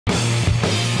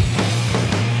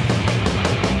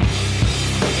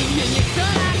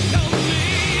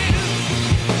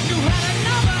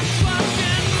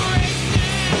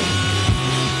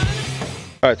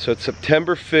Alright, so it's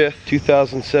September 5th,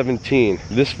 2017.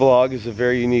 This vlog is a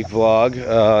very unique vlog.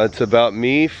 It's about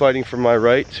me fighting for my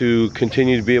right to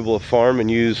continue to be able to farm and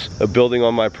use a building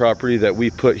on my property that we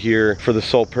put here for the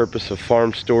sole purpose of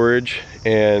farm storage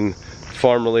and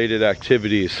farm related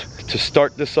activities. To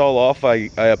start this all off,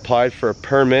 I applied for a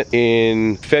permit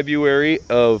in February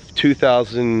of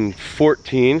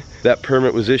 2014. That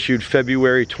permit was issued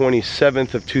February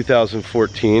 27th of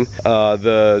 2014.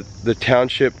 The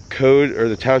township code, or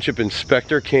the township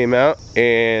inspector, came out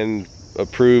and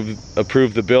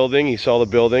approved the building. He saw the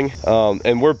building,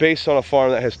 and we're based on a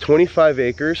farm that has 25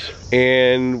 acres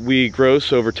and we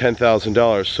gross over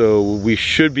 $10,000, so we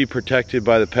should be protected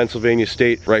by the Pennsylvania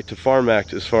State Right to Farm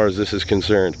Act as far as this is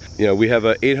concerned. You know, we have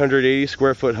a 880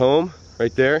 square foot home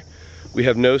right there. We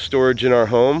have no storage in our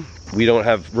home. We don't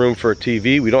have room for a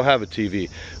TV. We don't have a TV.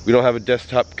 We don't have a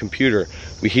desktop computer.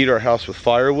 We heat our house with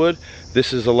firewood.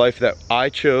 This is a life that I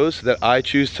chose, that I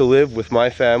choose to live with my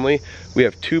family. We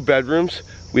have 2 bedrooms.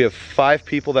 We have 5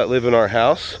 people that live in our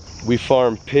house. We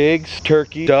farm pigs,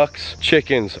 turkey, ducks,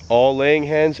 chickens, all laying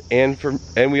hens, and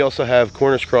we also have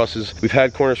Cornish crosses. We've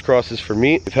had Cornish crosses for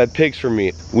meat. We've had pigs for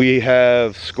meat. We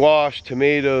have squash,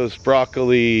 tomatoes,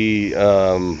 broccoli,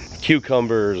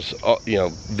 cucumbers, you know,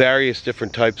 various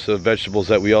different types of vegetables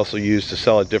that we also use to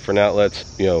sell at different outlets,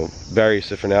 you know, various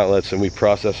different outlets, and we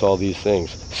process all these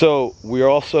things. So we're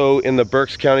also in the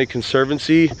Berks County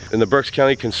Conservancy,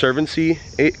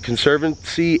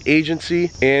 Conservancy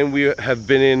Agency, and we have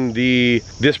been in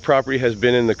this property has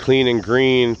been in the Clean and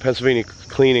Green, Pennsylvania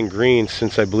Clean and Green,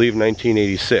 since I believe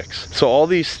 1986. So all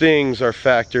these things are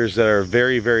factors that are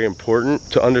very, very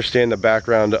important to understand the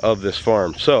background of this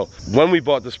farm. So when we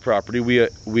bought this property,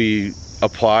 we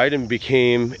applied and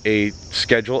became a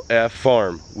Schedule F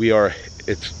farm. We're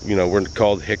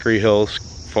called Hickory Hills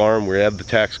Farm. We have the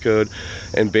tax code,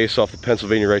 and based off the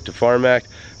Pennsylvania Right to Farm Act,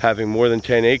 having more than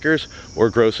 10 acres or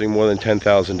grossing more than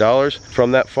 $10,000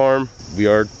 from that farm, we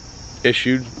are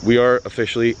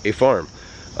officially a farm.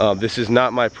 This is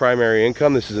not my primary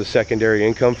income. This is a secondary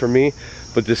income for me,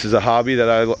 but this is a hobby that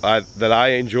I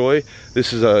enjoy.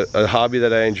 This is a hobby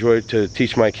that I enjoy to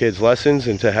teach my kids lessons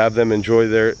and to have them enjoy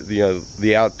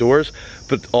the outdoors,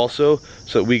 but also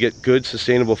so that we get good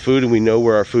sustainable food and we know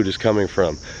where our food is coming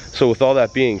from. So with all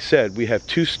that being said, we have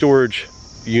 2 storage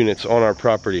units on our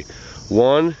property.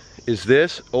 One is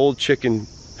this old chicken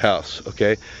house,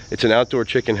 okay? It's an outdoor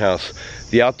chicken house.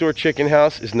 The outdoor chicken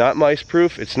house is not mice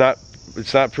proof. It's not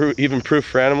even proof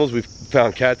for animals. We've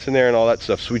found cats in there and all that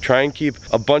stuff. So we try and keep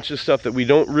a bunch of stuff that we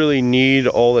don't really need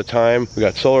all the time. We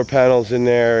got solar panels in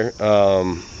there,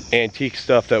 antique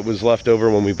stuff that was left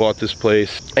over when we bought this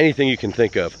place, anything you can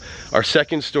think of. Our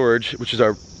second storage, which is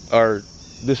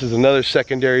this is another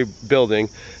secondary building.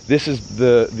 This is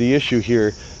the issue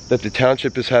here that the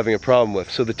township is having a problem with.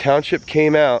 So the township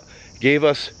came out,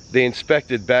 they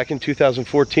inspected back in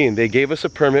 2014. They gave us a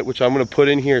permit, which I'm going to put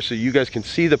in here so you guys can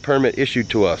see the permit issued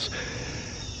to us.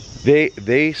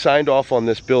 They signed off on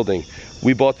this building.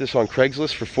 We bought this on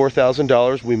Craigslist for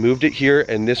 $4,000. We moved it here,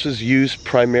 and this was used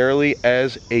primarily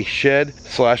as a shed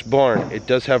 / barn. It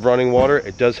does have running water,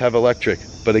 it does have electric,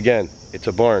 but again, it's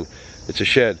a barn, it's a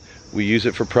shed. We use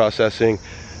it for processing,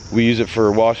 we use it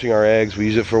for washing our eggs, we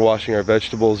use it for washing our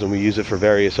vegetables, and we use it for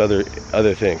various other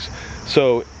things.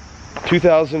 So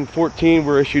 2014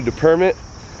 we're issued the permit.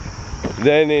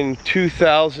 Then in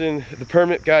 2000 the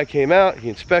permit guy came out, he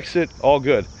inspects it, all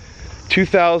good.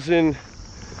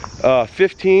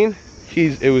 2015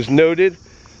 it was noted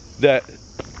that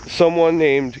someone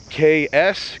named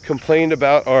KS complained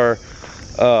about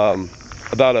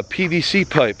about a PVC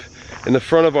pipe in the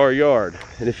front of our yard.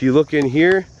 And if you look in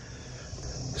here,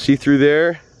 see through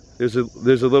there's a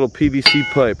little PVC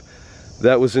pipe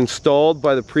that was installed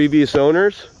by the previous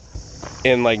owners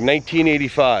in like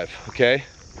 1985, okay?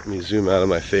 Let me zoom out of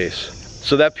my face.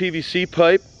 So that PVC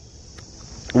pipe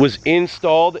was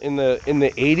installed in the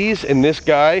 80s, and this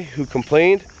guy who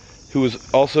complained, who was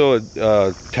also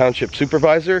a township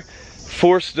supervisor,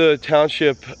 forced the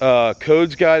township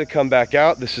codes guy to come back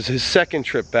out. This is his second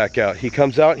trip back out. He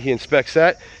comes out, he inspects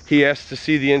that, he asks to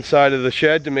see the inside of the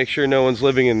shed to make sure no one's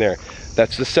living in there.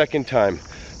 That's the second time.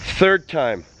 Third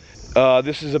time,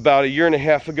 this is about 1.5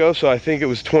 years ago, so I think it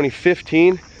was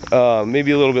 2015,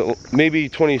 maybe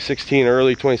 2016,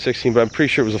 early 2016, but I'm pretty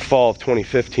sure it was the fall of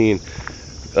 2015.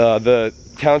 The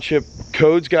township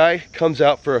codes guy comes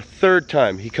out for a third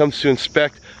time. He comes to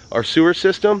inspect our sewer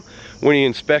system. When he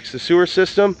inspects the sewer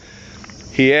system,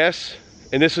 he asks,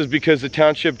 and this is because the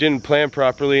township didn't plan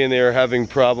properly and they were having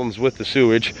problems with the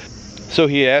sewage. So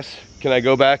he asks, can I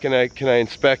go back and can I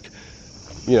inspect,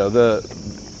 you know,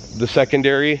 the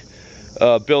secondary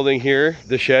building here,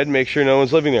 the shed, make sure no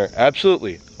one's living there.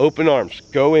 Absolutely, open arms,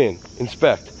 go in,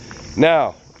 inspect.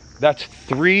 Now, that's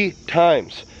 3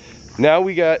 times. Now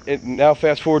now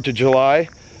fast forward to July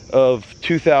of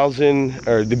 2000,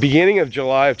 or the beginning of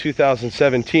July of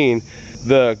 2017,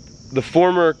 the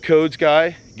former codes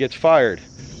guy gets fired.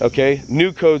 Okay,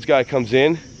 new codes guy comes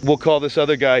in. We'll call this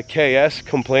other guy KS,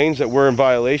 complains that we're in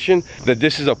violation, that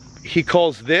this is he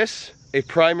calls this a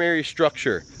primary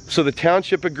structure. So the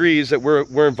township agrees that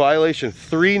we're in violation.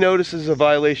 3 notices of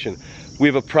violation. We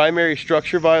have a primary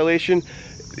structure violation.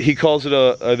 He calls it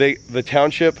the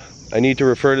township, I need to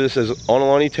refer to this as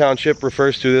Onalani Township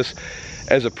refers to this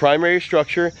as a primary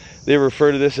structure. They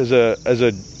refer to this as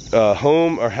a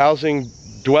home or housing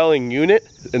dwelling unit,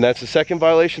 and that's the second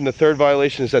violation. The third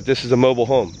violation is that this is a mobile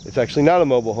home. It's actually not a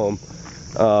mobile home.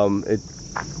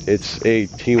 It's a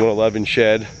T111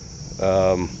 shed.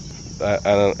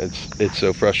 It's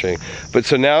so frustrating. But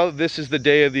so now this is the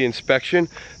day of the inspection.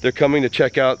 They're coming to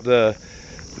check out the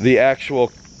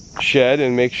actual shed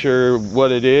and make sure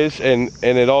what it is, and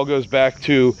it all goes back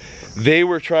to, they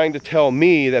were trying to tell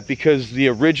me that because the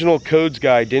original codes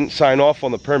guy didn't sign off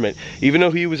on the permit, even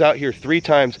though he was out here 3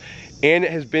 times, and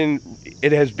it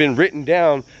has been written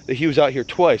down that he was out here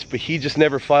twice, but he just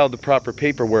never filed the proper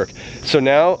paperwork. So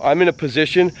now I'm in a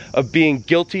position of being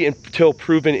guilty until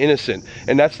proven innocent.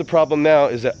 And that's the problem now,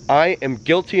 is that I am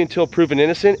guilty until proven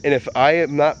innocent, and if I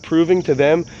am not proving to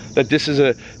them that this is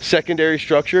a secondary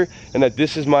structure and that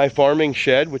this is my farming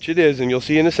shed, which it is, and you'll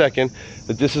see in a second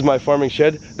that this is my farming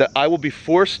shed, that I will be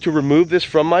forced to remove this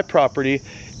from my property,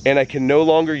 and I can no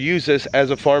longer use this as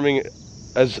a farming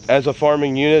as a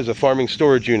farming unit, as a farming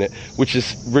storage unit, which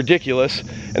is ridiculous.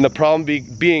 And the problem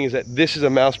being is that this is a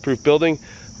mouse-proof building.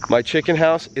 My chicken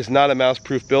house is not a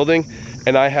mouse-proof building,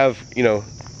 and I have, you know,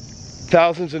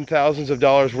 thousands and thousands of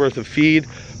dollars worth of feed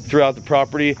throughout the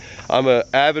property. I'm an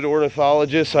avid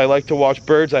ornithologist. I like to watch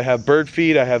birds. I have bird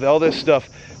feed. I have all this stuff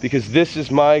because this is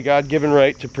my God-given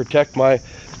right to protect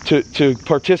to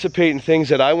participate in things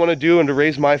that I want to do and to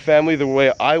raise my family the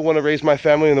way I want to raise my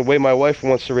family and the way my wife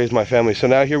wants to raise my family. So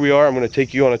now here we are. I'm going to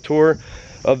take you on a tour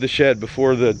of the shed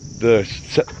before the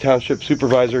township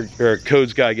supervisor or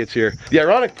codes guy gets here. The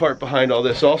ironic part behind all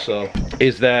this also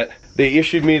is that they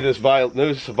issued me this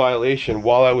notice of violation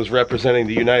while I was representing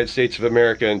the United States of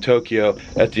America in Tokyo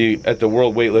at the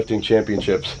World Weightlifting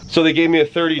Championships. So they gave me a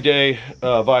 30-day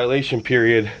violation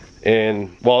period, and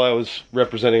while I was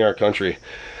representing our country.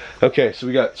 Okay, so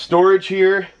we got storage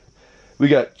here. We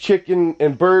got chicken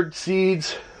and bird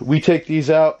seeds. We take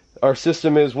these out. Our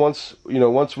system is once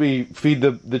we feed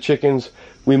the chickens,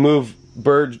 we move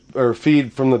bird or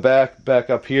feed from the back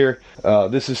up here.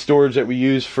 This is storage that we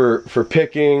use for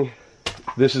picking.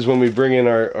 This is when we bring in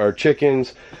our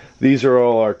chickens. These are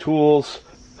all our tools.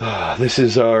 This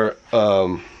is our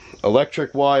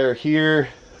electric wire here.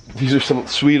 These are some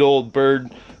sweet old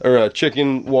bird or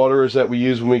chicken waterers that we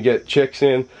use when we get chicks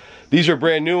in. These are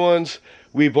brand new ones.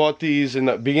 We bought these in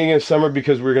the beginning of summer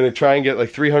because we're going to try and get like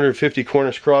 350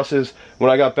 Cornish crosses.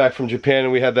 When I got back from Japan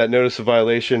and we had that notice of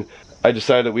violation, I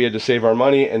decided that we had to save our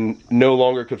money and no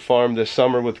longer could farm this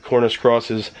summer with Cornish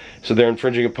crosses. So they're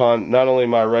infringing upon not only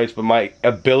my rights, but my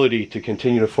ability to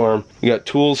continue to farm. We got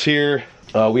tools here.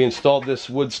 We installed this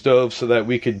wood stove so that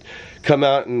we could come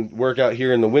out and work out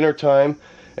here in the winter time,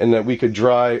 and that we could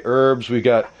dry herbs. We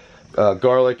got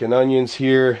garlic and onions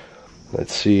here.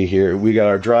 Let's see here. We got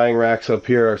our drying racks up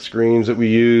here, our screens that we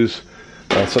use.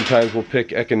 Sometimes we'll pick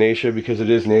echinacea because it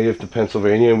is native to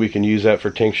Pennsylvania, and we can use that for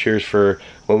tinctures for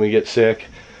when we get sick.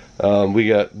 We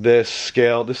got this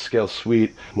scale. This scale's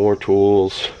sweet. More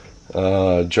tools,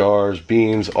 jars,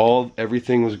 beans.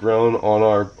 Everything was grown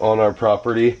on our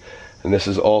property, and this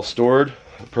is all stored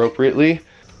appropriately.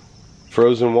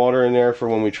 Frozen water in there for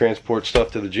when we transport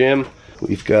stuff to the gym.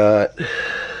 We've got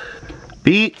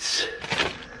beets,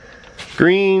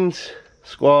 greens,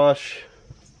 squash,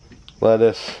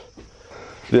 lettuce.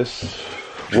 This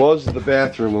was the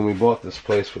bathroom when we bought this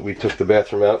place, but we took the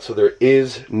bathroom out, so there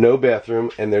is no bathroom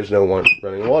and there's no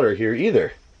running water here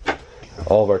either.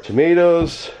 All of our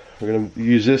tomatoes. We're going to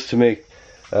use this to make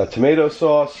tomato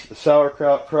sauce,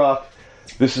 sauerkraut crock.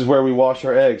 This is where we wash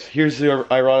our eggs. Here's the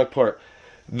ironic part.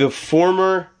 The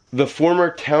former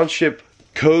township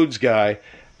codes guy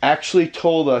actually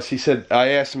told us, he said, I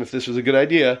asked him if this was a good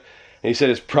idea, and he said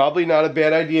it's probably not a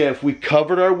bad idea if we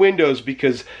covered our windows,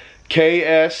 because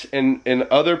KS and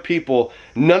other people,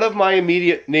 none of my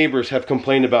immediate neighbors have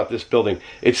complained about this building.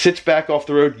 It sits back off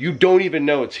the road. You don't even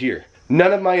know it's here.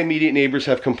 None of my immediate neighbors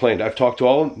have complained. I've talked to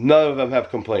all of them, none of them have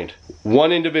complained.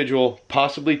 One individual,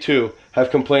 possibly two,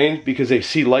 have complained because they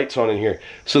see lights on in here.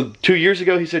 So 2 years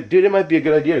ago he said, dude, it might be a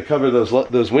good idea to cover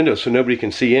those windows so nobody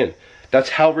can see in. That's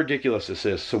how ridiculous this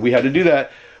is. So we had to do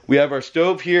that. We have our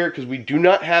stove here because we do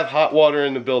not have hot water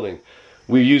in the building.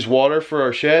 We use water for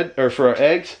our shed, or for our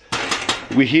eggs.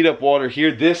 We heat up water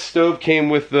here. This stove came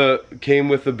with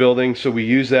the building, so we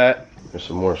use that. There's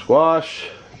some more squash,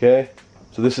 okay?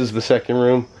 So this is the second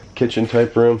room, kitchen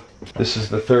type room. This is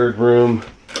the third room.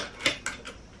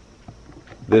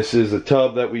 This is a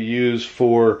tub that we use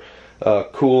for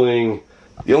cooling.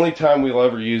 The only time we'll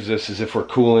ever use this is if we're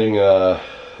cooling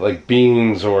like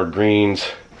beans or greens.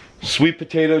 Sweet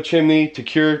potato chimney to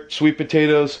cure sweet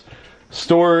potatoes.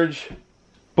 Storage,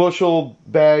 bushel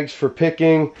bags for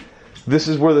picking. This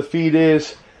is where the feed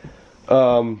is.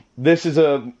 This is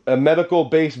a medical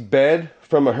based bed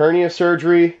from a hernia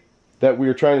surgery that we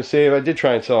were trying to save. I did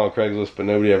try and sell on Craigslist, but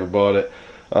nobody ever bought it.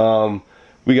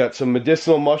 We got some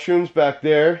medicinal mushrooms back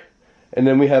there, and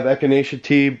then we have echinacea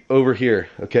tea over here,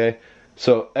 okay?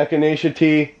 So echinacea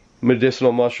tea,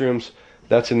 medicinal mushrooms,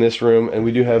 that's in this room, and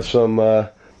we do have some,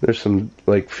 there's some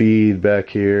like feed back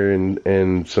here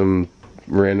and some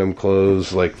random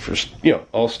clothes, like for, you know,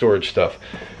 all storage stuff.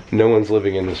 No one's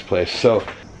living in this place. So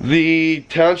the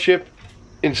township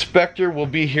inspector will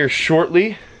be here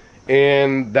shortly,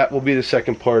 and that will be the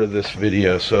second part of this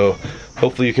video. So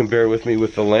hopefully you can bear with me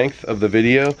with the length of the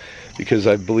video, because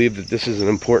I believe that this is an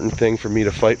important thing for me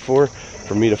to fight for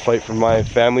me to fight for my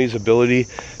family's ability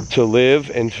to live,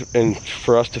 and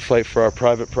for us to fight for our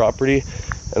private property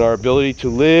and our ability to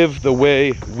live the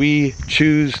way we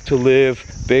choose to live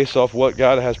based off what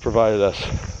God has provided us.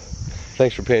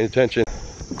 Thanks for paying attention.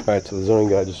 All right, so the zoning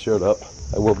guy just showed up.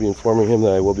 I will be informing him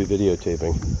that I will be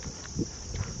videotaping.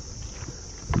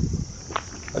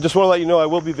 I just want to let you know I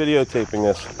will be videotaping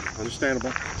this.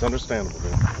 Understandable. It's understandable,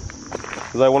 dude.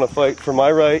 Because I want to fight for my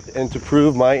right and to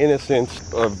prove my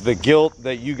innocence of the guilt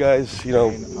that you guys, you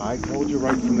know. I told you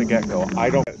right from the get-go. I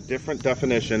don't have a different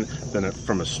definition than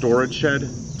from a storage shed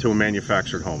to a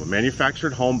manufactured home. A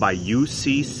manufactured home by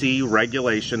UCC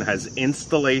regulation has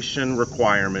installation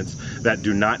requirements that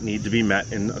do not need to be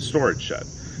met in a storage shed.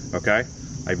 Okay?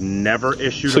 I've never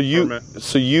issued a permit.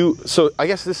 So I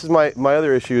guess this is my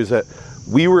other issue, is that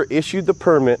we were issued the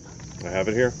permit. I have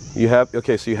it here. You have,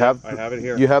 okay, so you have. I have it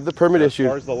here. You have the permit issued. As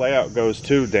far as the layout goes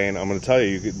too, Dane, I'm going to tell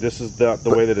you, this is the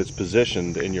way that it's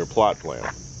positioned in your plot plan.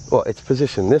 Well, it's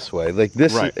positioned this way. Like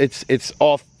this, right. It's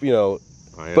off, you know.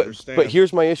 I understand. But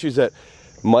here's my issue, is that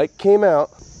Mike came out.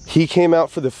 He came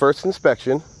out for the first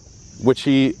inspection, which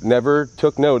he never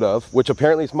took note of, which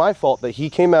apparently is my fault that he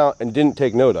came out and didn't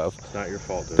take note of. It's not your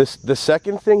fault, dude. The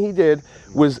second thing he did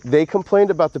was they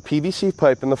complained about the PVC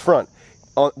pipe in the front.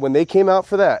 When they came out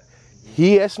for that,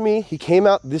 he asked me, he came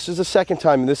out, this is the second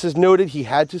time, and this is noted, he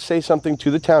had to say something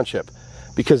to the township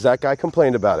because that guy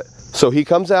complained about it. So he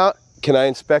comes out, can I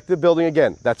inspect the building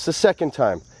again? That's the second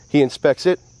time. He inspects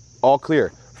it, all clear.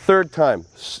 Third time,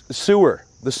 sewer,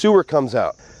 the sewer comes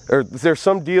out. Or there's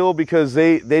some deal because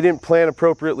they didn't plan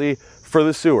appropriately for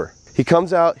the sewer. He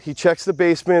comes out, he checks the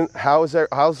basement, how's the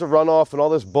runoff and all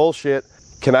this bullshit.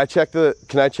 Can I check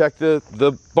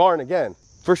the barn again?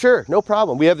 For sure, no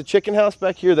problem. We have the chicken house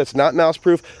back here that's not mouse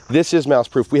proof. This is mouse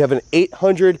proof. We have an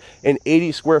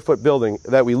 880 square foot building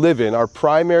that we live in, our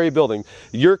primary building.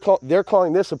 They're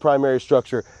calling this a primary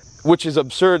structure, which is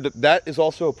absurd. That is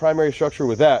also a primary structure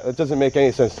with that. That doesn't make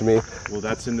any sense to me. Well,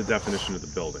 that's in the definition of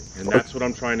the building. And that's what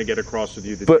I'm trying to get across with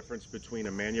you, the difference between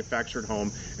a manufactured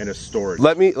home and a storage.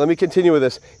 Let me continue with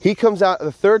this. He comes out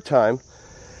the third time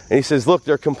and he says, look,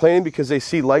 they're complaining because they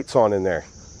see lights on in there.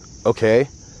 Okay.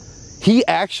 He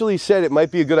actually said it might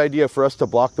be a good idea for us to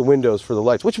block the windows for the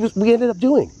lights, which we ended up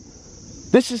doing.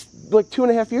 This is like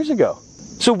 2.5 years ago.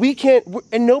 So we can't,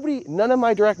 and none of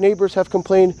my direct neighbors have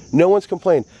complained. No one's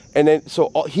complained. And then,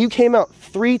 so he came out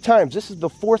 3 times. This is the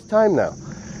 4th time now.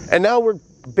 And now we're,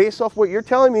 based off what you're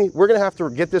telling me, we're going to have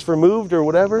to get this removed or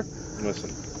whatever.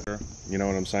 Listen, you know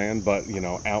what I'm saying? But, you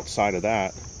know, outside of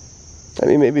that. I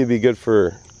mean, maybe it'd be good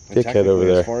for dickhead over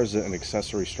there. As far as an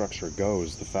accessory structure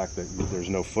goes, the fact that there's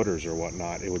no footers or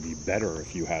whatnot, it would be better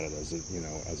if you had it as a, you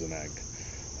know, as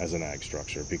an ag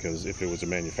structure, because if it was a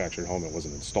manufactured home, it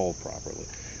wasn't installed properly.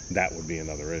 That would be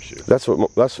another issue.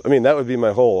 I mean, that would be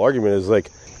my whole argument, is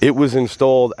like, it was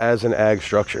installed as an ag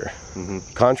structure.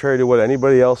 Mm-hmm. Contrary to what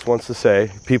anybody else wants to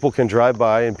say, people can drive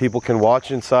by and people can watch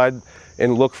inside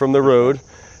and look from the road.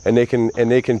 And they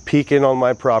can peek in on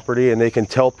my property, and they can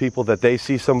tell people that they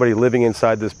see somebody living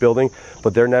inside this building,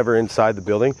 but they're never inside the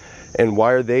building. And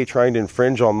why are they trying to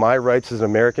infringe on my rights as an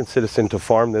American citizen to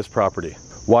farm this property?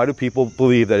 Why do people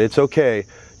believe that it's okay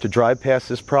to drive past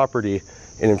this property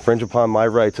and infringe upon my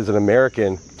rights as an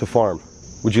American to farm?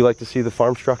 Would you like to see the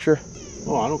farm structure?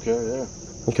 Oh, I don't care, yeah.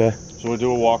 Okay. So we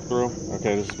do a walkthrough.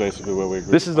 Okay, this is basically what we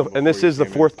agreed. This is the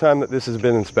fourth time that this has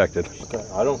been inspected. Okay,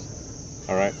 I don't.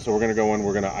 All right, so we're going to go in.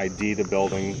 We're going to ID the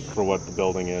building for what the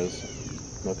building is.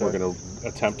 Okay. We're going to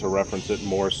attempt to reference it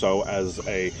more so as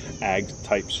a ag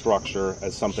type structure,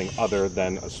 as something other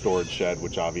than a storage shed,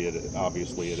 which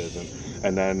obviously it isn't.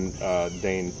 And then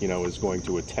Dane, is going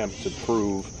to attempt to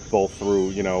prove, both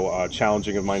through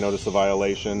challenging of my notice of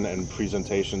violation and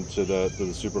presentation to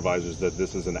the supervisors, that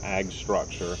this is an ag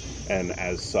structure and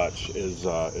as such is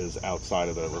outside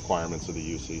of the requirements of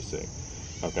the UCC.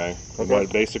 Okay.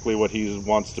 Basically what he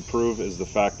wants to prove is the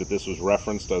fact that this was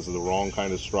referenced as the wrong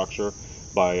kind of structure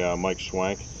by Mike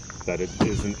Schwank, that it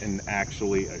isn't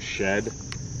actually a shed.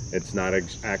 It's not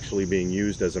actually being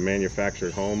used as a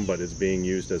manufactured home, but it's being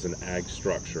used as an ag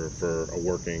structure for a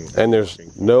working. And there's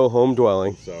no home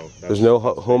dwelling. So there's no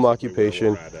home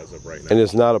occupation, and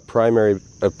it's not a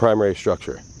primary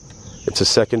structure. It's a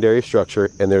secondary structure,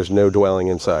 and there's no dwelling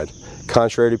inside.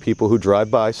 Contrary to people who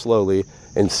drive by slowly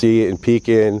and see and peek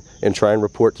in and try and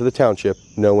report to the township,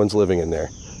 no one's living in there.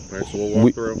 All right, so we'll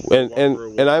walk through.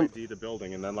 We'll ID the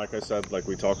building, and then, like I said, like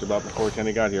we talked about before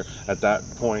Kenny got here, at that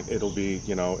point it'll be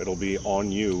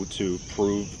on you to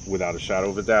prove without a shadow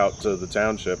of a doubt to the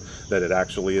township that it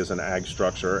actually is an ag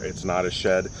structure. It's not a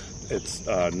shed. It's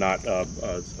not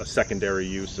a secondary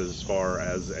use as far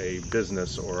as a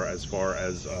business or as far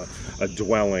as a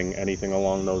dwelling, anything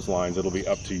along those lines. It'll be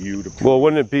up to you to prove. Well,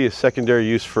 wouldn't it be a secondary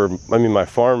use for, my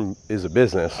farm is a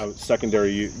business.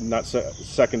 Secondary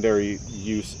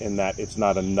use in that it's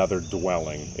not another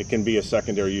dwelling. It can be a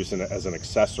secondary use as an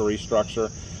accessory structure,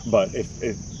 but if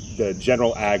the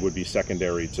general ag would be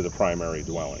secondary to the primary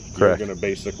dwelling. Correct. You're going to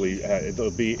basically,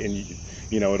 it'll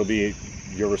be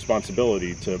your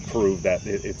responsibility to prove that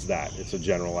it's a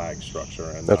general ag structure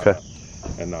and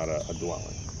not, a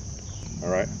dwelling. All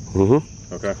right?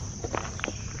 Mm-hmm. Okay.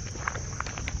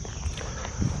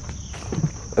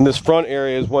 And this front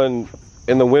area is when,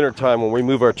 in the wintertime, when we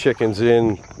move our chickens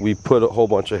in, we put a whole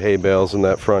bunch of hay bales in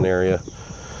that front area.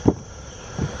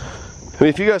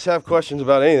 If you guys have questions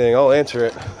about anything, I'll answer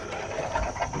it.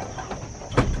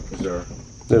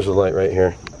 There's a light right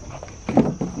here.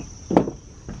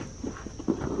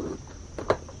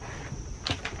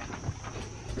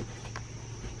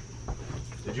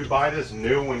 Did you buy this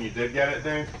new when you did get it,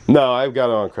 Dave? No, I've got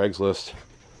it on Craigslist.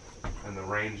 And the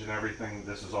range and everything,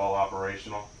 this is all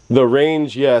operational? The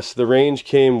range, yes. The range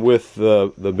came with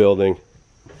the building.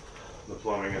 The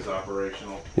plumbing is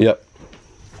operational? Yep.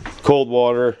 Cold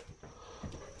water.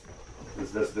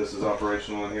 This is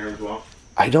operational in here as well?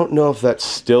 I don't know if that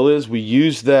still is. We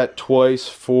used that twice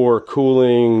for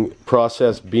cooling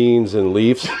processed beans and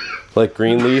leaves, like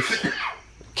green leaves,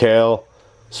 kale,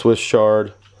 Swiss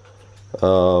chard.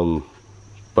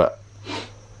 But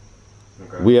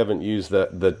we haven't used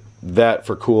that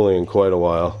for cooling in quite a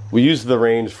while. We use the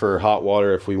range for hot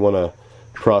water if we want to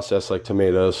process like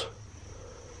tomatoes.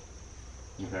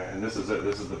 Okay, and this is it.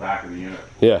 This is the back of the unit.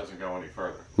 Yeah. It doesn't go any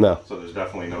further. No. So there's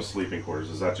definitely no sleeping quarters.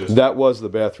 Is that just? That was the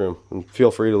bathroom. And feel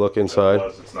free to look inside. It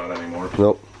was. It's not anymore.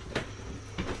 Nope.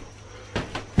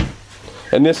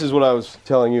 And this is what I was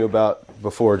telling you about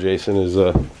before, Jason, is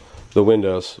the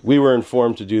windows. We were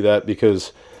informed to do that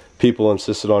because people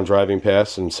insisted on driving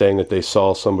past and saying that they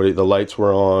saw somebody, the lights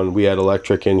were on, we had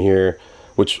electric in here,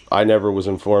 which I never was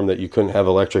informed that you couldn't have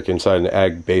electric inside an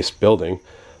ag-based building.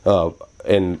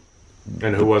 And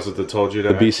who was it that told you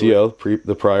that? The BCO,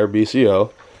 the prior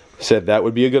BCO, said that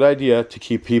would be a good idea to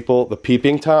keep people, the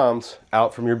peeping Toms,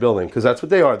 out from your building. Because that's what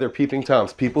they are. They're peeping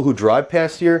Toms. People who drive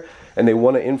past here and they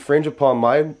want to infringe upon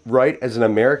my right as an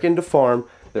American to farm.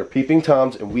 They're peeping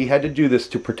Toms, and we had to do this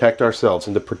to protect ourselves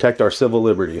and to protect our civil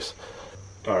liberties.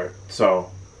 All right. So,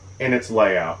 in its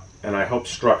layout, and I hope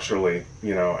structurally,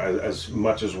 as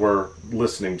much as we're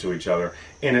listening to each other,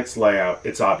 in its layout,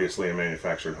 it's obviously a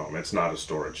manufactured home. It's not a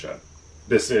storage shed.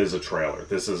 This is a trailer.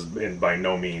 This is, by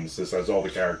no means, this has all the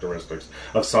characteristics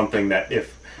of something that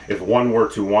if one were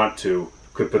to want to,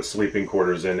 could put sleeping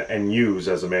quarters in and use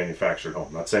as a manufactured home.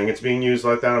 I'm not saying it's being used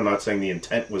like that. I'm not saying the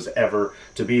intent was ever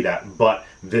to be that, but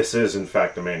this is in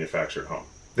fact a manufactured home.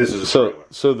 This is a trailer.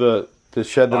 So the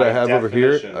shed that I have over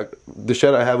here, the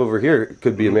shed I have over here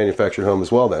could be a manufactured home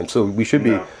as well then. So we should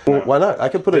be, why not? I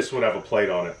could put this would have a plate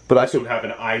on it. But this would have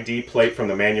an ID plate from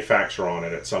the manufacturer on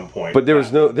it at some point. But there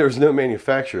was no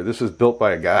manufacturer. This was built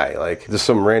by a guy, like just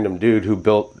some random dude who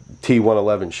built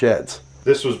T111 sheds.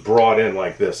 This was brought in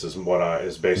like this is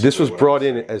basically. This was brought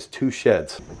in as two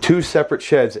sheds, two separate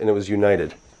sheds, and it was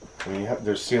united. I mean,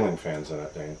 there's ceiling fans in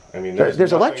that thing. I mean, there's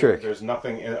nothing, electric. There's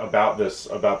nothing about this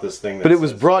thing. That but it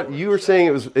was brought. You were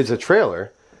saying it's a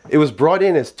trailer. It was brought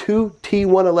in as 2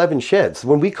 T111 sheds.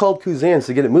 When we called Kuzans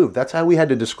to get it moved, that's how we had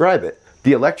to describe it.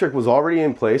 The electric was already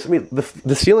in place. I mean,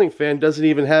 the ceiling fan doesn't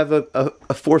even have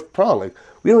a fourth prong. Like,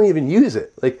 we don't even use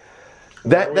it. Like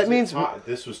that means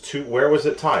this was two. Where was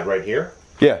it tied? Right here.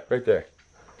 Yeah, right there.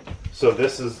 So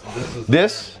this was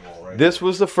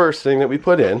the first thing that we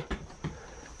put in,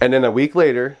 and then a week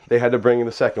later they had to bring in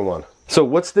the second one. So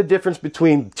what's the difference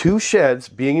between 2 sheds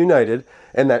being united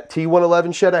and that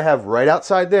T111 shed I have right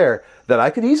outside there that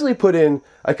I could easily put in?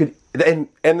 And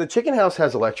the chicken house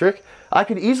has electric. I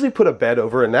could easily put a bed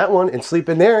over in that one and sleep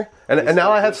in there. And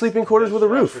now I have sleeping quarters with a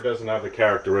roof. It doesn't have the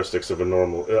characteristics of a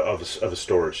normal of a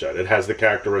storage shed. It has the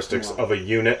characteristics of a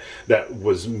unit that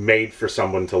was made for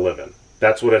someone to live in.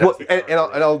 That's what it has.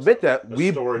 Well, and I'll admit that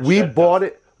we bought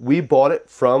it. We bought it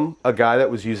from a guy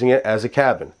that was using it as a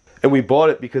cabin, and we bought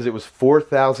it because it was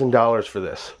 $4,000 for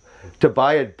this. To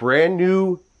buy a brand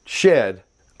new shed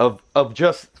of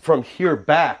just from here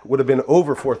back would have been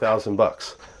over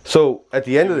 $4,000. So at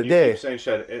the end of the day, saying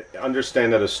shed,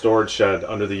 understand that a storage shed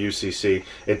under the UCC,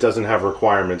 it doesn't have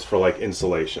requirements for like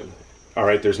insulation. All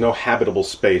right, there's no habitable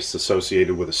space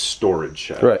associated with a storage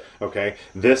shed. Right. Okay,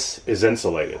 this is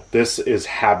insulated. This is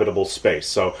habitable space.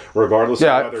 So regardless of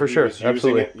whether he was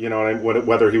using it, you know,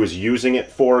 whether he was using it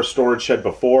for a storage shed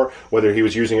before, whether he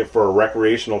was using it for a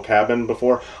recreational cabin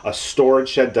before, a storage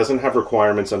shed doesn't have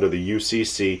requirements under the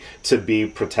UCC to be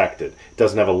protected. It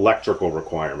doesn't have electrical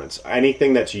requirements.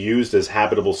 Anything that's used as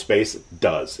habitable space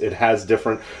does. It has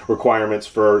different requirements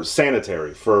for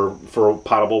sanitary, for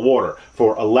potable water,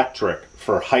 for electric,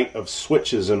 for height of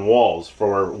switches and walls,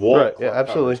 for wall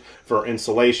absolutely, for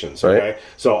insulations. Okay,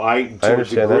 so to a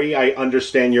degree I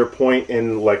understand your point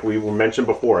in, like we mentioned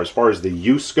before, as far as the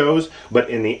use goes, but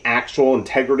in the actual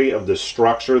integrity of the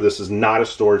structure, this is not a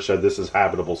storage shed. This is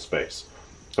habitable space.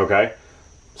 Okay,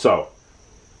 so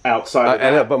outside of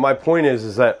that, but my point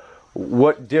is that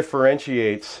what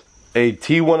differentiates a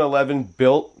T111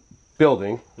 built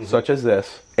building such as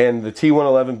this and the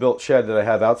T111 built shed that I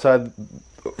have outside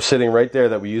sitting right there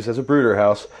that we use as a brooder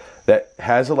house that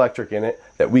has electric in it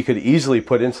that we could easily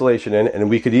put insulation in and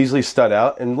we could easily stud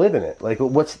out and live in it. Like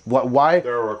why?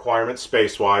 There are requirements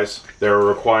space-wise. There are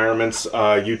requirements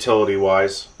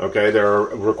utility-wise. Okay, there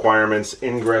are requirements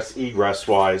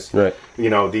ingress-egress-wise. Right. You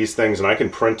know, these things, and I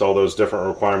can print all those different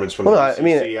requirements from the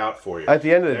UCC out for you. At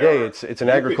the end of the day, it's an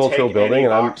agricultural building,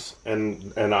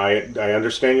 and I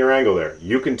understand your angle there.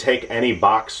 You can take any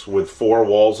box with 4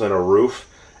 walls and a roof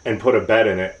and put a bed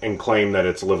in it and claim that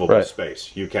it's livable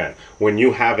space. You can. When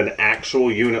you have an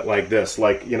actual unit like this,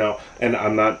 like, you know, and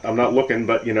I'm not looking,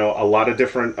 but, you know, a lot of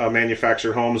different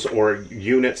manufactured homes or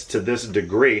units to this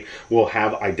degree will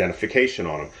have identification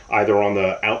on them. Either on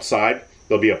the outside,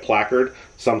 there'll be a placard,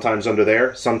 sometimes under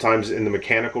there, sometimes in the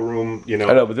mechanical room, you know.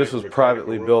 I know, but this was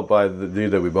privately built by the dude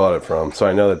that we bought it from, so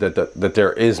I know that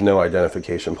there is no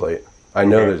identification plate. I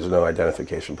know there's no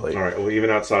identification plate. All right. Well, even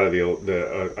outside of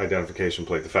the identification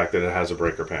plate, the fact that it has a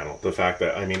breaker panel, the fact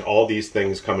that, I mean, all these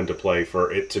things come into play for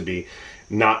it to be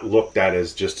not looked at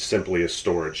as just simply a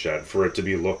storage shed, for it to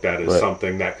be looked at as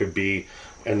something that could be,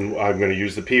 and I'm going to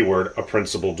use the P word, a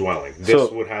principal dwelling.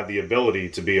 This would have the ability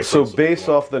to be a principal dwelling. So based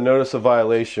off the notice of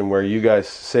violation where you guys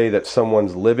say that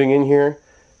someone's living in here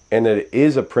and that it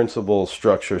is a principal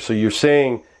structure, so you're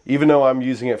saying, even though I'm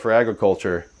using it for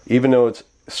agriculture, even though it's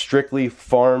strictly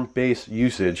farm-based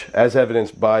usage, as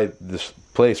evidenced by this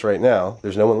place right now,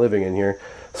 there's no one living in here.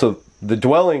 So the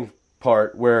dwelling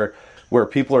part where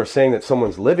people are saying that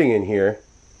someone's living in here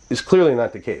is clearly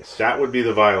not the case. That would be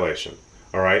the violation.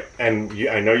 All right, and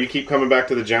I know you keep coming back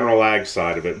to the general ag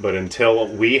side of it, but until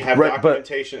we have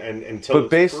documentation and until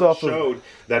it's showed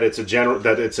that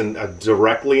it's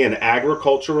directly an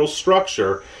agricultural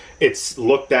structure, it's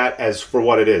looked at as for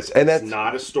what it is. And it's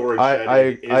not a storage shed.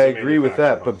 I agree with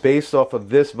that, but based off of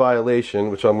this violation,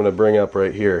 which I'm going to bring up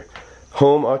right here,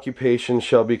 home occupation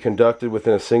shall be conducted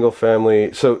within a single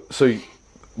family. So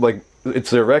like,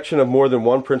 it's the erection of more than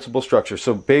one principal structure.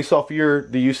 So based off the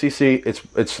UCC,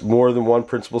 it's more than one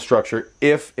principal structure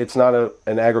if it's not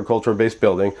an agricultural-based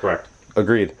building. Correct.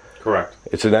 Agreed. Correct.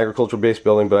 It's an agricultural-based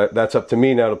building, but that's up to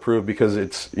me now to prove, because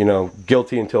it's, you know,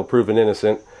 guilty until proven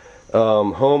innocent.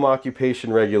 Home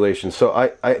occupation regulation.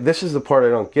 So this is the part I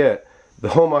don't get. The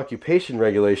home occupation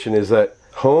regulation is that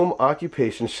home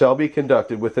occupation shall be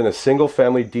conducted within a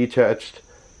single-family detached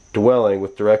dwelling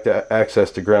with direct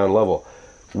access to ground level.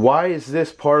 Why is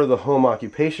this part of the home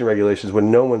occupation regulations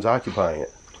when no one's occupying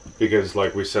it? Because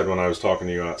like we said when I was talking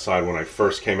to you outside, when I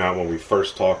first came out, when we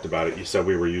first talked about it, you said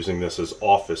we were using this as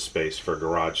office space for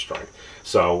garage strength.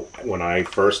 So when I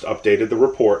first updated the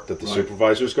report that the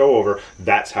supervisors go over,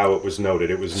 that's how it was noted.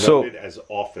 It was noted as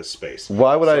office space.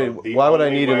 Why would I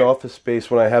need an office space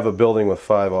when I have a building with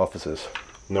 5 offices?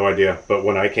 No idea. But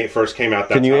when I first came out,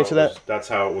 that's Can you answer that? That's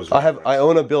how it was. I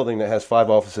own a building that has 5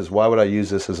 offices. Why would I use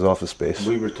this as an office space?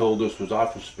 We were told this was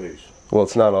office space. Well,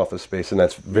 it's not office space, and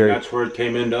that's very. That's where it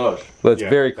came into us. But it's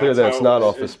very clear that it's not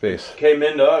office space. Came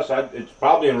into us. It's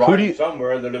probably in writing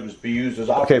somewhere that it was be used as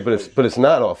office. Okay, but it's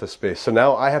not office space. So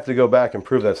now I have to go back and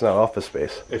prove that's not office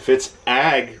space. If it's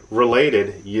ag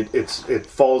related, it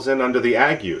falls in under the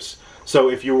ag use. So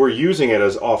if you were using it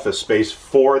as office space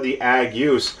for the ag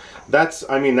use,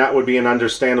 that would be an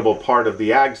understandable part of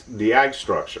the ag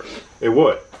structure. It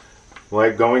would.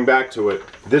 Like, going back to it,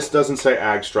 this doesn't say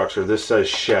ag structure, this says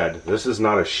shed. This is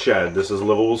not a shed, this is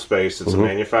livable space, it's a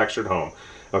manufactured home.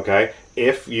 Okay?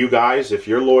 If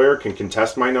your lawyer can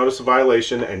contest my notice of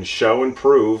violation and show and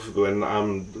prove,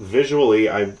 then visually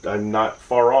I'm not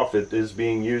far off. It is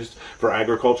being used for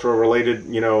agricultural related,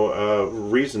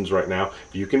 reasons right now.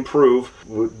 If you can prove,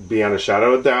 beyond a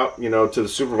shadow of doubt, to the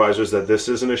supervisors that this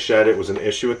isn't a shed, it was an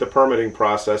issue with the permitting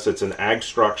process, it's an ag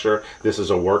structure, this is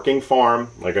a working farm,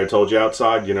 like I told you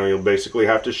outside, you'll basically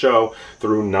have to show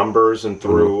through numbers and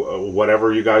through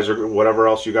whatever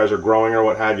else you guys are growing or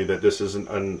what have you, that this is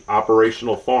an operational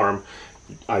farm.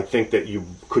 I think that you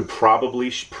could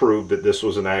probably prove that this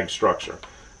was an ag structure.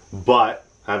 But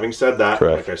having said that,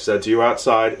 Correct. like I said to you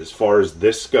outside, as far as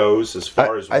this goes, as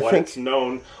far as what it's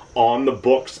known on the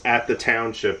books at the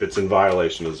township, it's in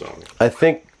violation of zoning. I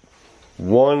think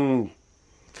one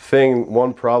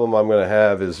problem I'm going to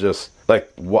have is just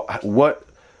like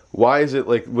why is it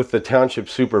like with the township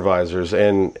supervisors,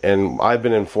 and I've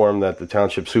been informed that the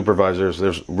township supervisors,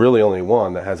 there's really only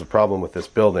one that has a problem with this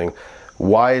building.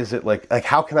 Why is it like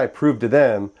how can I prove to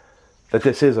them that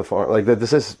this is a farm, like that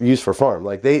this is used for farm?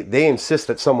 Like they insist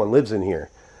that someone lives in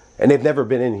here and they've never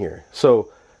been in here.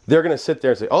 So they're going to sit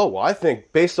there and say, oh, well, I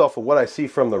think based off of what I see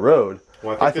from the road.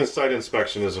 Well, I think this site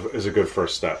inspection is a good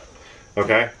first step.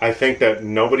 Okay, I think that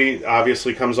nobody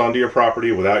obviously comes onto your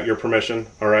property without your permission.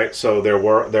 All right, so there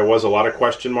was a lot of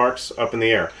question marks up in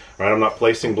the air. All right, I'm not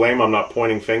placing blame. I'm not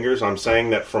pointing fingers. I'm saying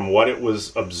that from what it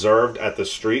was observed at the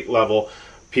street level,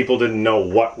 people didn't know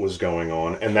what was going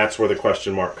on, and that's where the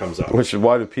question mark comes up. Which is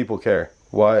why do people care?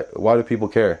 Why do people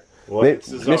care? Well,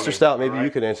 Mr. Stout, maybe you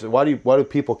can answer. Why do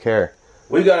people care?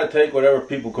 We got to take whatever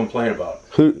people complain about.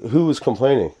 Who was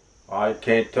complaining? I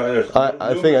can't tell you.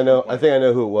 I think I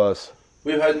know who it was.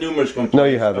 We've had numerous complaints. No,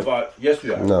 you haven't. Yes, we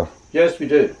have. No. Yes, we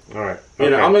did. All right.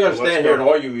 Okay. I'm not going to stand here and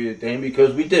argue with you, Dane,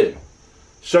 because we did.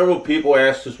 Several people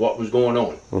asked us what was going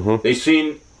on. They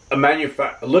seen a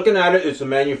looking at it, it's a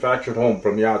manufactured home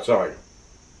from the outside.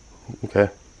 Okay.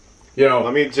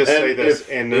 Let me just say this: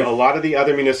 in a lot of the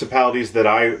other municipalities that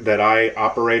I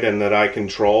operate and that I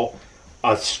control,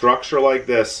 a structure like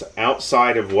this,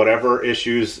 outside of whatever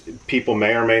issues people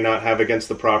may or may not have against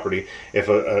the property, if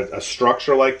a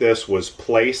structure like this was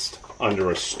placed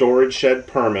under a storage shed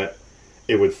permit,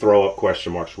 it would throw up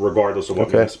question marks, regardless of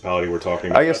what municipality we're talking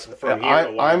about. I guess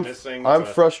I'm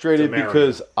frustrated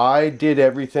because I did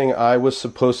everything I was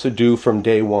supposed to do from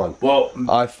day one. Well,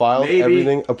 I filed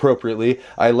everything appropriately.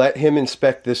 I let him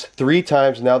inspect this 3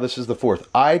 times. Now this is the 4th.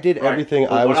 I did everything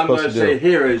I was supposed to do. What I'm going to say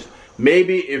here is,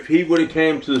 maybe if he would have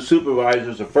came to the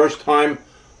supervisors the first time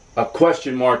a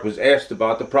question mark was asked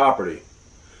about the property,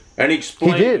 and he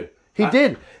explained He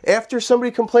did. After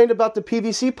somebody complained about the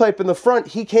PVC pipe in the front,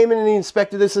 he came in and he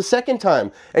inspected this a second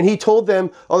time. And he told them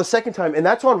on the second time, and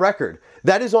that's on record.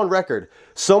 That is on record.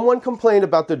 Someone complained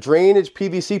about the drainage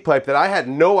PVC pipe that I had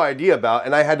no idea about,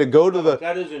 and I had to go to the...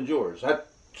 That isn't yours.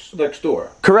 That's next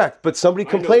door. Correct, but somebody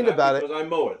complained about it. Because I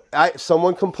mow it.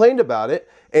 Someone complained about it,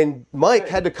 and Mike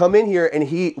had to come in here, and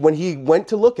when he went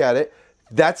to look at it,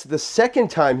 that's the second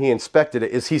time he inspected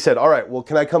it, is he said, all right, well,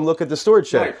 can I come look at the storage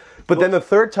shed? Right. But then the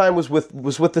third time was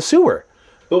with the sewer.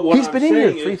 But what He's been in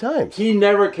here 3 times. He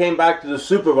never came back to the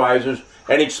supervisors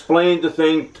and explained the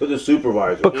thing to the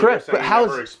supervisor. But correct, but how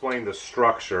never explained the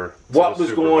structure? What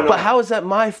was going on? But how is that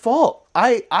my fault?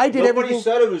 I did everything. Nobody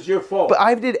said it was your fault. But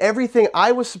I did everything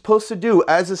I was supposed to do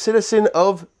as a citizen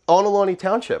of Onalani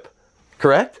Township.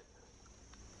 Correct?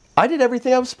 I did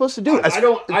everything I was supposed to do.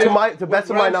 To the best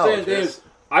of my knowledge.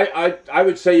 I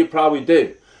would say you probably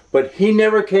did. But he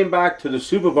never came back to the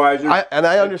supervisor. I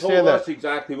understand told that. us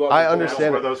exactly what I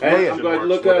understand it. that. And I'm going to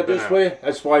look at it this way.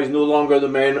 That's why he's no longer the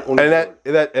man on the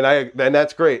board. And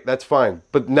that's great. That's fine.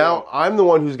 But now I'm the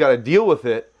one who's got to deal with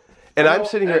it, and I'm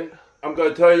sitting here. I'm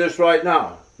going to tell you this right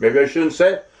now. Maybe I shouldn't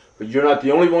say it, But you're not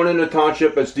the only one in the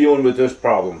township that's dealing with this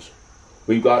problems.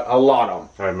 We've got a lot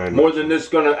of them. More than this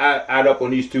going to add up on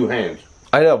these two hands.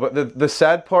 I know, but the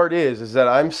sad part is that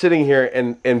I'm sitting here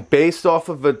and based off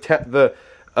of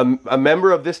a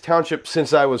member of this township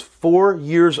since I was 4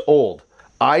 years old,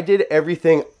 I did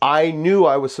everything I knew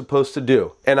I was supposed to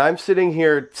do. And I'm sitting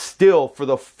here still for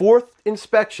the 4th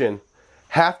inspection,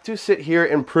 have to sit here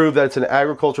and prove that it's an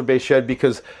agriculture-based shed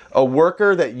because a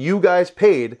worker that you guys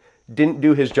paid didn't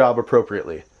do his job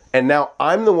appropriately. And now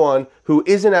I'm the one who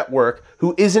isn't at work,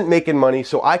 who isn't making money,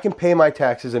 so I can pay my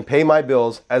taxes and pay my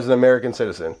bills as an American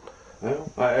citizen.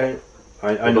 I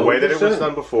know the way that it was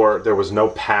done before, there was no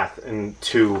path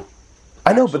into.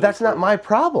 I know, but that's not my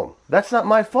problem. That's not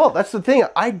my fault. That's the thing.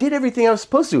 I did everything I was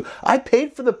supposed to. I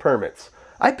paid for the permits.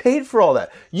 I paid for all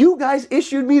that. You guys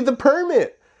issued me the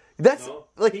permit. That's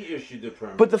like he issued the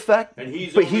permit. But the fact, and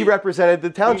he represented the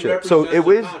township, so it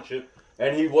was.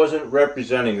 And he wasn't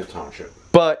representing the township.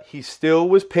 But he still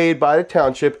was paid by the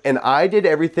township, and I did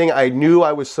everything I knew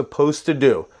I was supposed to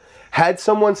do. Had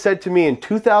someone said to me in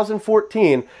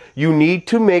 2014, you need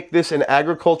to make this an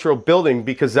agricultural building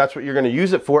because that's what you're going to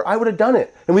use it for, I would have done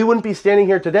it. And we wouldn't be standing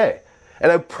here today.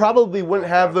 And I probably wouldn't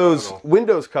have those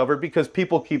windows covered because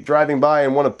people keep driving by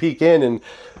and want to peek in, and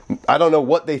I don't know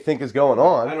what they think is going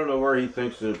on. I don't know where he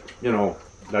thinks that,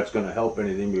 that's going to help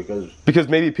anything because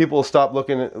maybe people will stop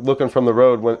looking from the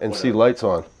road and see lights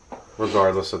on.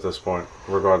 Regardless at this point,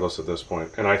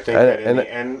 and I think that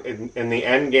in the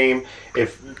end game,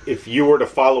 if you were to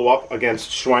follow up against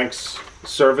Schwenk's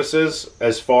services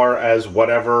as far as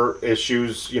whatever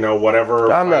issues,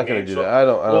 whatever, I'm not going to do that. I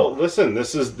don't. Well, listen,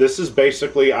 this is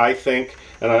basically, I think,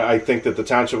 and I think that the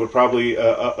township would probably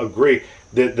agree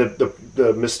that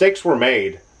the mistakes were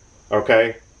made.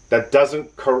 Okay, that doesn't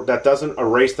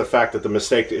erase the fact that the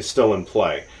mistake is still in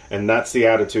play, and that's the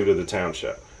attitude of the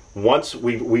township. Once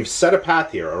we've set a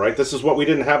path here, all right? This is what we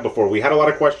didn't have before. We had a lot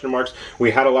of question marks. We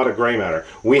had a lot of gray matter.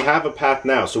 We have a path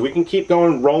now, so we can keep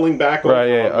going, rolling back on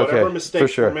whatever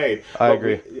mistakes were made. I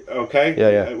agree. Okay?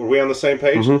 Yeah. Were we on the same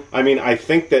page? Mm-hmm. I mean, I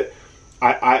think that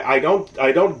I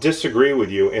don't disagree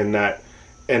with you in that,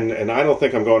 and I don't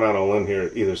think I'm going out on a limb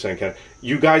here either, saying, Ken,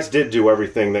 you guys did do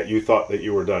everything that you thought that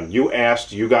you were done. You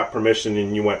asked, you got permission,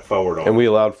 and you went forward on it. And we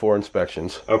allowed 4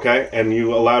 inspections. Okay? And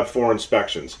you allowed 4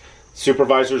 inspections.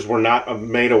 Supervisors were not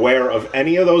made aware of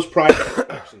any of those prior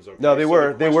inspections. Okay? No, they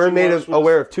were. They were made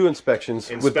aware of 2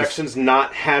 inspections. Inspections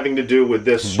not having to do with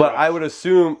this. But I would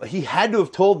assume he had to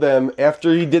have told them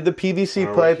after he did the PVC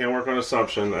pipe. We can't work on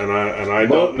assumption, and I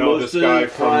don't know this guy from Adam.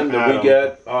 Most of the time that we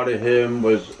get out of him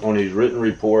was on his written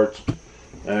reports,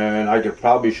 and I could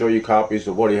probably show you copies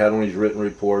of what he had on his written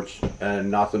reports, and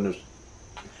nothing was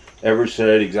ever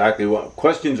said exactly what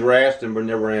questions were asked and were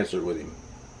never answered with him.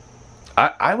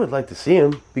 I would like to see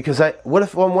him because what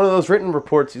if on one of those written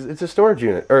reports it's a storage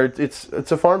unit or it's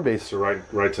a farm base? It's a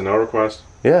right to know request.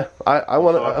 Yeah, I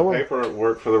want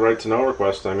paperwork for the right to know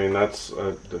request. I mean that's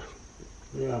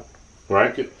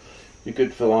right. You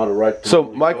could fill out a right. So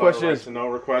my question is, right to know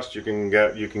request. You can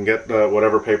get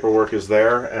whatever paperwork is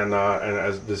there, and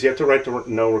does he have to write to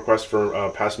know request for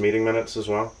past meeting minutes as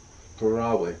well?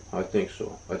 Probably. I think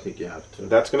so. I think you have to.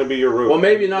 That's going to be your route. Well,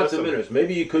 maybe not the minutes.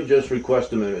 Maybe you could just request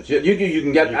the minutes. You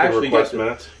can get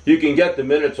minutes. You can get the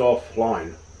minutes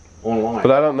online.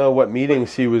 But I don't know what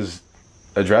meetings he was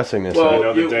addressing this.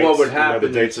 Well, what would happen?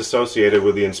 The dates associated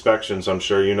with the inspections. I'm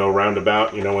sure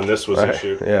roundabout. When this was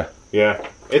issued. Yeah.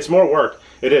 It's more work.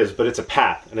 It is, but it's a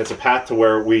path, and it's a path to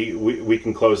where we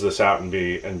can close this out and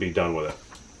be done with it.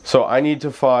 So I need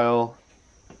to file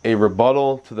a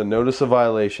rebuttal to the notice of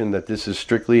violation that this is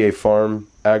strictly a farm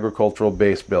agricultural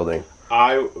based building.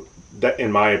 That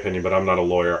in my opinion, but I'm not a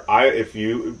lawyer. If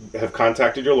you have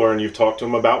contacted your lawyer and you've talked to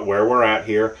him about where we're at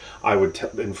here, I would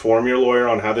inform your lawyer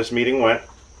on how this meeting went.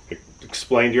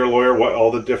 Explain to your lawyer what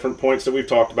all the different points that we've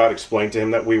talked about. Explain to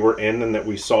him that we were in and that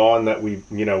we saw and that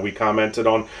we commented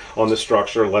on the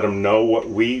structure. Let him know what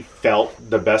we felt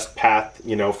the best path,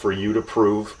 for you to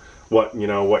prove what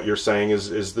you're saying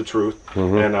is the truth,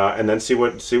 and then see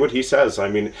what he says. I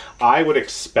mean, I would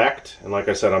expect, and like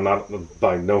I said, I'm not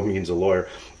by no means a lawyer.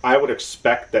 I would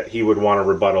expect that he would want to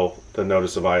rebuttal the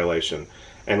notice of violation,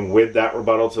 and with that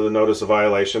rebuttal to the notice of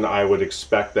violation, I would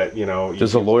expect that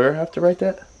Does a lawyer have to write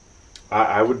that?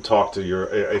 I would talk to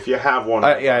if you have one.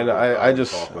 I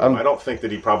don't think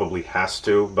that he probably has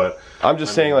to, but I'm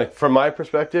just saying, like from my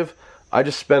perspective, I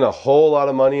just spent a whole lot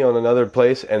of money on another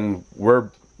place, and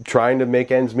we're trying to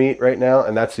make ends meet right now,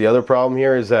 and that's the other problem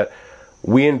here is that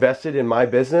we invested in my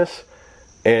business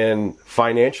And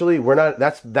financially, we're not,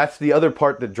 that's the other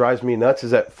part that drives me nuts,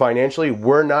 is that financially,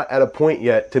 we're not at a point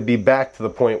yet to be back to the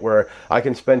point where I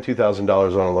can spend $2,000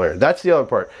 on a lawyer. That's the other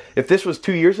part. If this was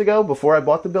 2 years ago, before I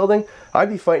bought the building, I'd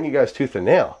be fighting you guys tooth and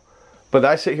nail. But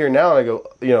I sit here now and I go,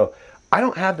 you know, I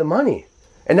don't have the money.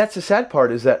 And that's the sad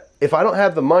part, is that if I don't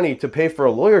have the money to pay for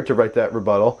a lawyer to write that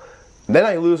rebuttal, then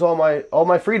I lose all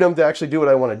my freedom to actually do what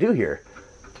I want to do here.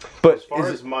 But as far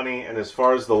as money and as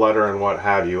far as the letter and what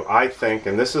have you, I think,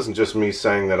 and this isn't just me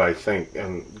saying that I think,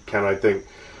 and Ken, I think,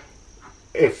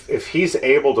 if he's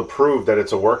able to prove that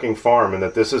it's a working farm and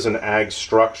that this is an ag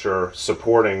structure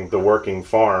supporting the working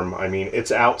farm, I mean,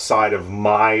 it's outside of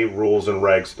my rules and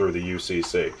regs through the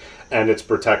UCC, and it's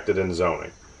protected in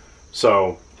zoning.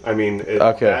 So, I mean,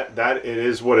 that it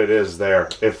is what it is there.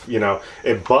 If, you know,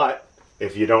 but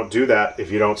if you don't do that,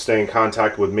 if you don't stay in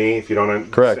contact with me, if you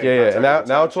don't... Correct, yeah. And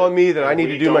now it's on me that I need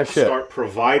to do my shit. Start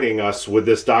providing us with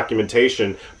this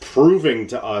documentation, proving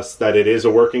to us that it is a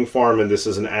working farm and this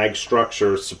is an ag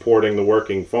structure supporting the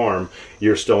working farm,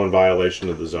 you're still in violation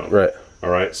of the zone. Right. All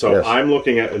right, so yes. I'm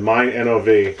looking at my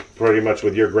NOV, pretty much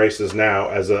with your graces now,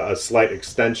 as a slight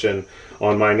extension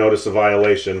on my notice of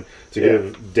violation to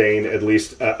give Dane at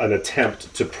least an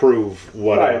attempt to prove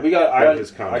what his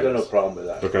comment I got no problem with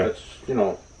that. Okay. That's, you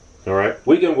know, all right.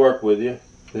 We can work with you.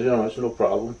 You know, it's no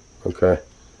problem. Okay.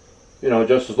 You know,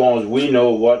 just as long as we know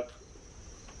what...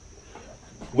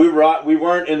 We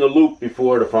weren't in the loop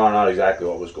before to find out exactly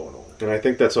what was going on. And I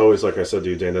think that's always, like I said to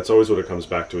you, Dan, that's always what it comes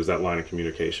back to, is that line of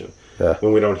communication. Yeah.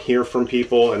 When we don't hear from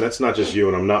people, and that's not just you,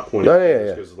 and I'm not pointing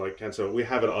fingers, because like Ken said, we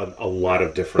have it on a lot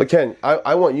of different... But Ken,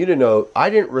 I want you to know, I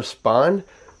didn't respond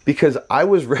because I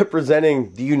was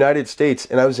representing the United States,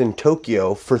 and I was in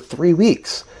Tokyo for 3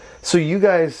 weeks. So you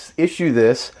guys issue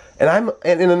this, and I'm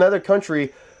in another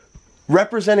country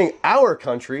representing our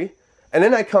country, and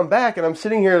then I come back and I'm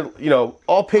sitting here, you know,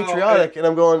 all patriotic, and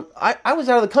I'm going, I was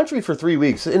out of the country for 3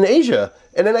 weeks in Asia,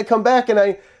 and then I come back and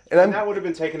that would have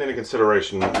been taken into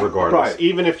consideration regardless. Right.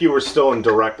 Even if you were still in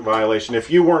direct violation, if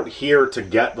you weren't here to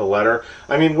get the letter,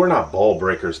 I mean, we're not ball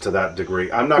breakers to that degree.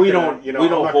 We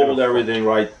don't hold everything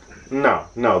right.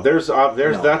 No. There's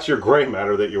that's your gray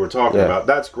matter that you were talking about.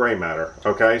 That's gray matter.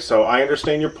 Okay, so I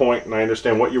understand your point, and I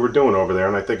understand what you were doing over there,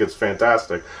 and I think it's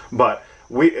fantastic. But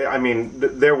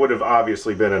there would have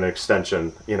obviously been an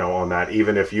extension, you know, on that,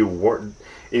 even if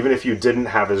you didn't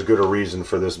have as good a reason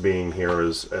for this being here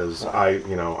as I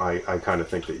kind of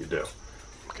think that you do.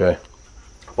 Okay.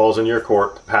 Ball's in your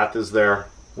court. The path is there.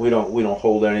 We don't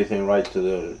hold anything right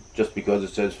to just because it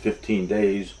says 15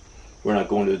 days. We're not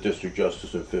going to the district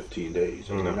justice in 15 days.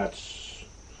 I mean, that's...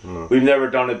 No. We've never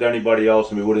done it to anybody else,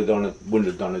 and we wouldn't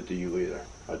have done it to you either.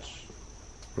 That's...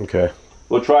 Okay.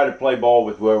 We'll try to play ball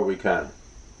with whoever we can.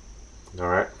 All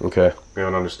right. Okay. We have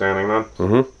an understanding then?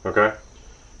 Mm-hmm. Okay.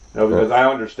 You know, because I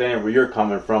understand where you're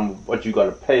coming from, what you got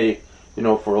to pay, you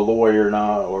know, for a lawyer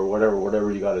now, or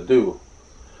whatever you got to do.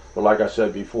 But like I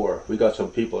said before, we got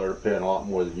some people that are paying a lot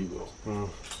more than you will. Mm.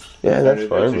 Yeah, that's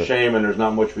fine. It's a shame, and there's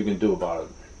not much we can do about it.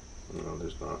 No,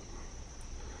 there's not.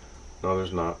 No,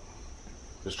 there's not.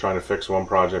 Just trying to fix one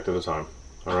project at a time.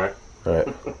 All right? All right.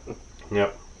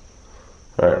 Yep.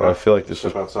 All right, well, I feel like this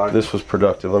was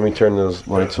productive. Let me turn those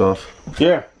lights off.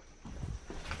 Yeah.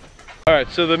 All right,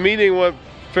 so the meeting went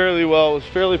fairly well. It was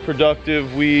fairly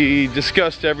productive. We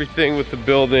discussed everything with the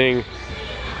building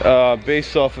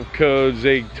based off of codes.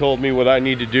 They told me what I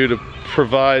need to do to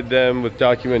provide them with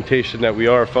documentation that we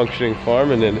are a functioning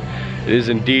farm, and then it is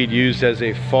indeed used as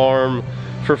a farm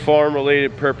for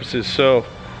farm-related purposes. So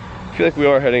I feel like we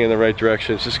are heading in the right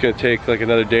direction. It's just going to take like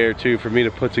another day or two for me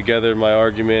to put together my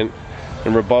argument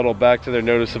and rebuttal back to their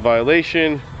notice of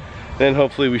violation. Then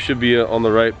hopefully we should be on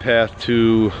the right path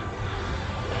to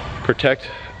protect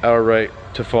our right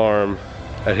to farm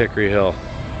at Hickory Hill.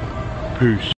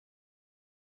 Peace.